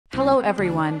Hello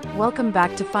everyone, welcome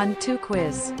back to Fun 2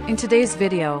 Quiz. In today's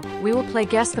video, we will play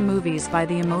Guess the Movies by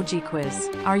the Emoji quiz.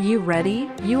 Are you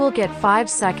ready? You will get 5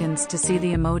 seconds to see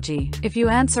the emoji. If you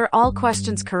answer all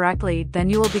questions correctly, then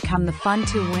you will become the Fun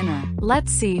 2 winner.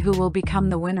 Let's see who will become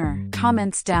the winner.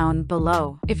 Comments down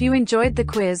below. If you enjoyed the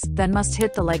quiz, then must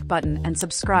hit the like button and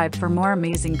subscribe for more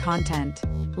amazing content.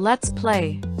 Let's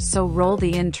play, so roll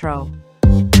the intro.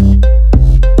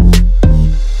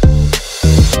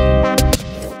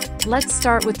 Let's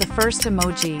start with the first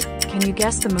emoji. Can you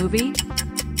guess the movie?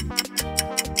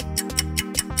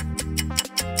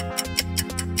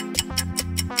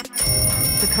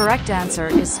 The correct answer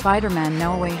is Spider-Man: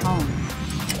 No Way Home.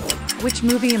 Which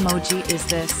movie emoji is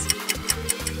this?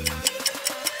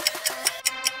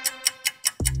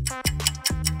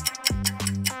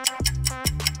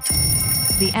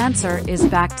 The answer is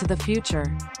Back to the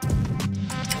Future.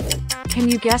 Can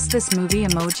you guess this movie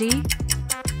emoji?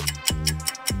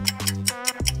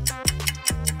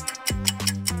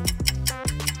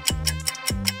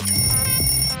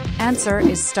 Answer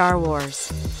is Star Wars.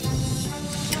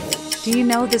 Do you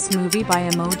know this movie by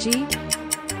emoji?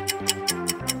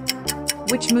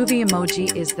 Which movie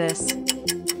emoji is this?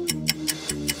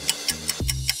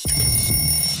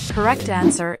 Correct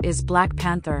answer is Black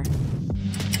Panther.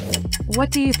 What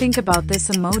do you think about this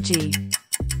emoji?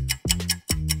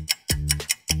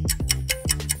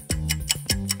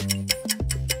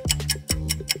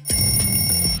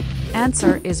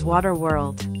 Answer is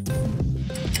Waterworld.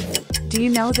 Do you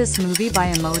know this movie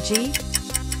by emoji?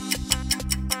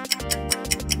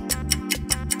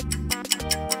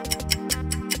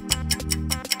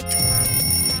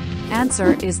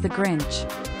 Answer is The Grinch.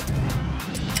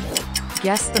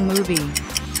 Guess the movie.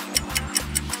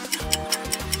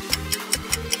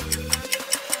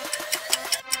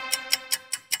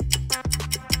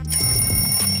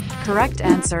 Correct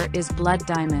answer is Blood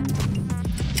Diamond.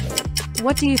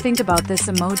 What do you think about this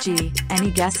emoji? Any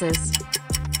guesses?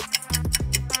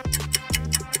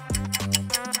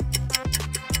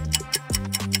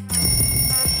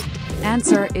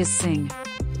 Answer is Sing.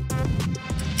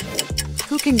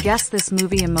 Who can guess this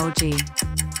movie emoji?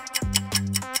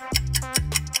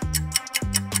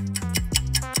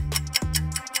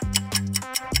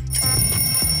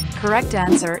 Correct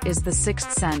answer is The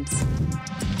Sixth Sense.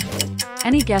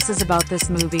 Any guesses about this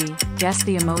movie? Guess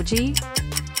the emoji?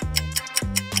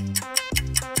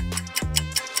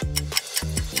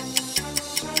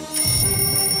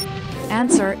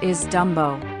 Answer is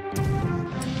Dumbo.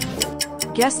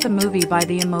 Guess the movie by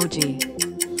the emoji.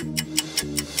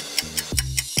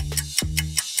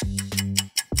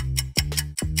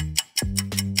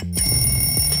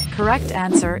 Correct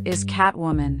answer is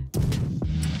Catwoman.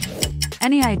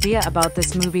 Any idea about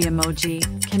this movie emoji?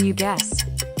 Can you guess?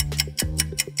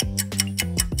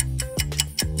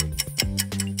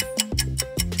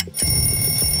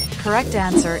 Correct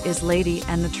answer is Lady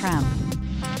and the Tramp.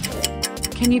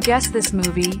 Can you guess this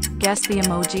movie? Guess the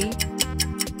emoji?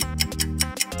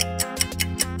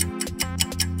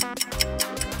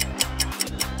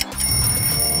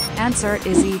 Answer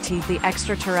is E.T. the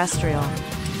Extraterrestrial.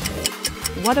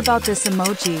 What about this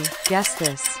emoji? Guess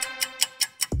this.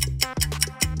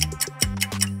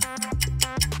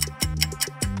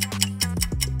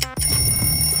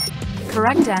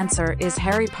 Correct answer is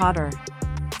Harry Potter.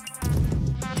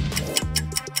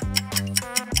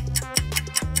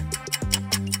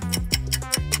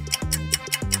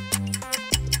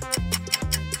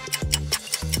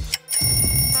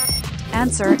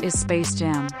 Answer is Space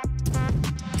Jam.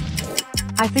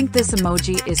 I think this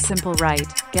emoji is simple, right?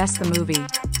 Guess the movie.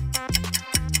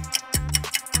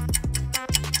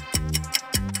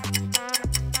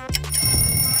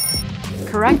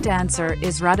 Correct answer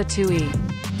is Ratatouille.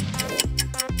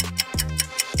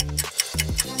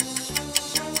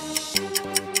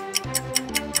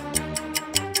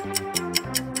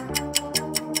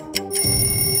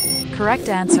 Correct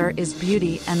answer is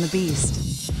Beauty and the Beast.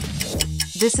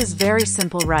 This is very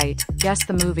simple, right? Guess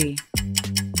the movie.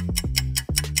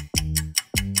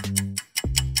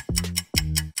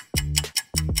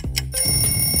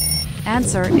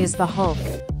 Answer is The Hulk.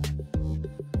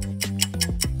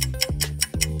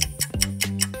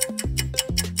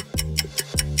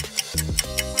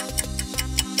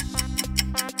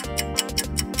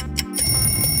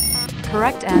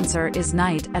 Correct answer is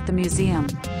Night at the Museum.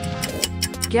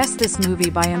 Guess this movie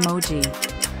by emoji.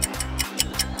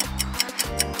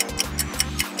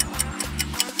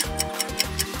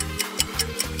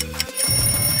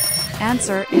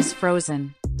 Answer is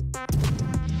Frozen.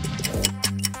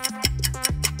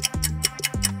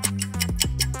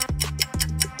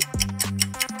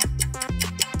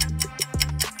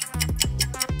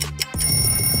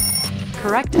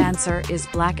 Correct answer is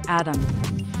Black Adam.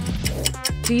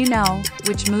 Do you know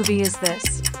which movie is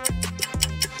this?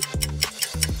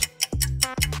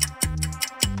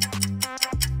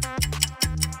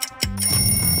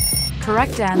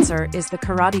 Correct answer is The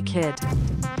Karate Kid.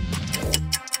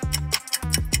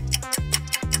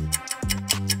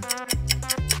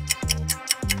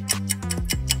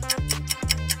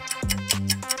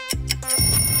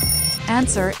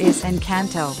 Answer is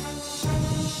Encanto.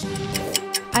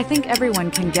 I think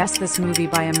everyone can guess this movie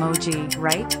by Emoji,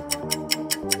 right?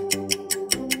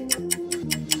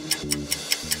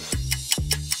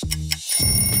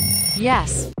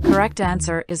 Yes, correct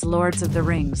answer is Lords of the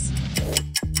Rings.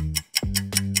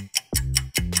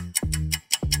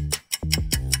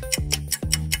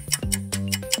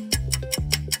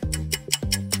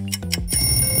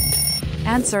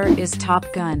 Answer is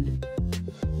Top Gun.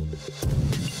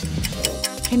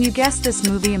 Can you guess this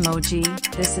movie emoji?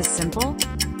 This is simple.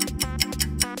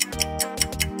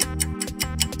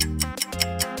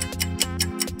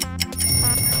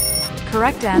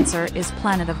 Correct answer is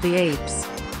Planet of the Apes.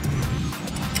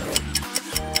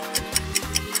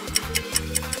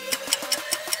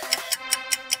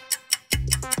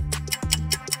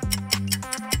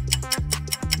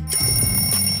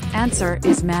 Answer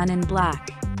is Man in Black.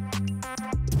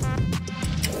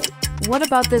 What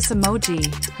about this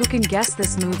emoji? Who can guess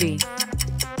this movie?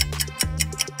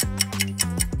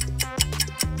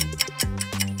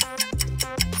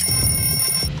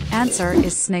 Answer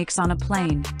is Snakes on a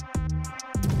Plane.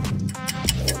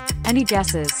 Any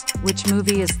guesses? Which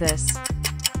movie is this?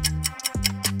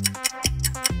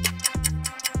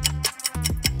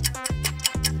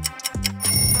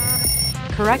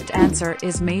 Correct answer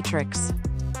is Matrix.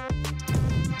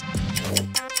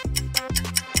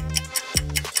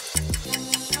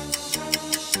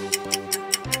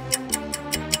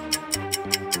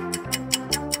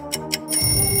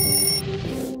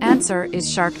 Answer is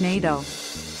Sharknado.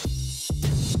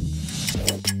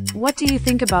 What do you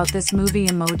think about this movie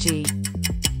emoji?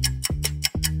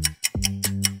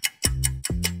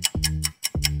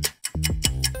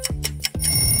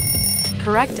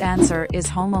 Correct answer is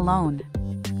Home Alone.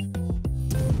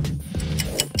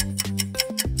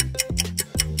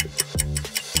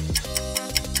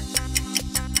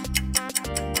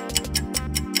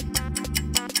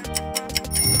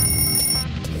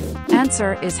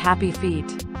 Answer is Happy Feet.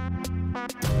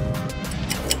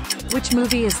 Which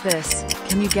movie is this?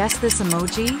 Can you guess this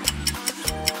emoji?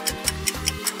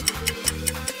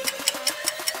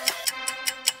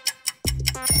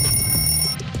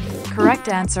 Correct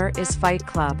answer is Fight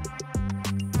Club.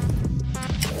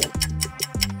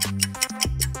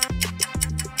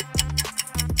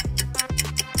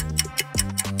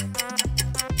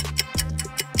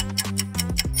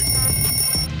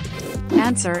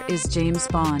 Answer is James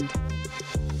Bond.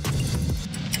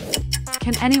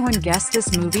 Can anyone guess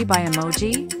this movie by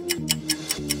emoji?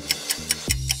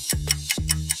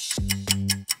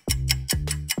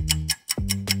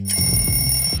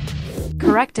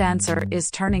 Correct answer is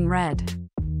Turning Red.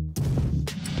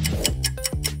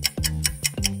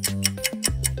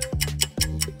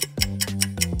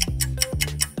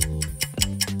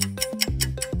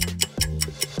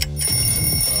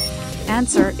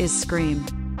 Answer is Scream.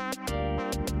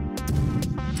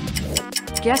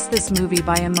 Guess this movie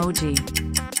by emoji.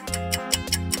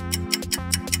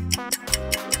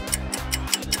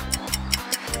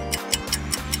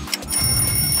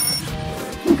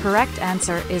 Correct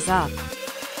answer is Up.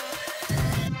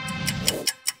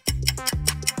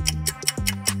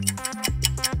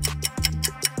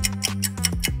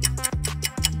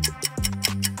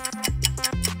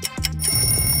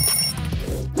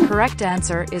 Correct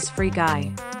answer is Free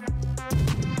Guy.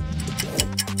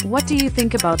 What do you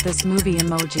think about this movie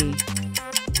emoji?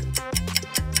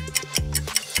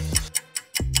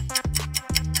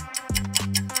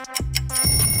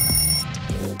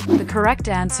 The correct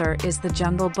answer is The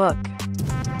Jungle Book.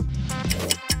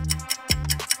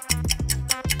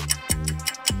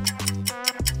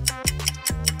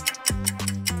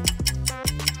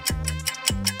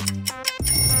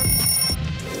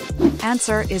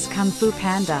 Answer is Kung Fu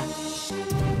Panda.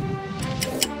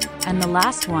 And the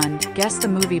last one, guess the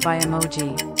movie by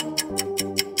emoji.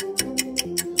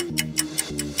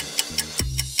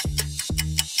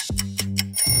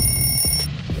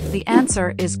 The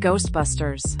answer is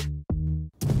Ghostbusters.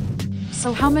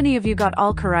 So how many of you got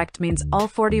all correct means all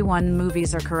 41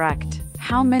 movies are correct.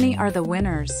 How many are the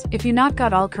winners? If you not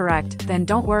got all correct, then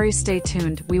don't worry, stay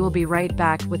tuned, we will be right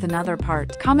back with another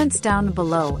part. Comments down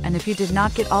below, and if you did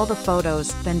not get all the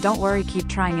photos, then don't worry, keep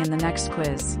trying in the next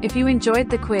quiz. If you enjoyed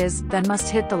the quiz, then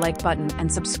must hit the like button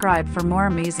and subscribe for more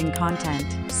amazing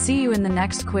content. See you in the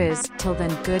next quiz, till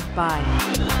then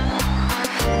goodbye.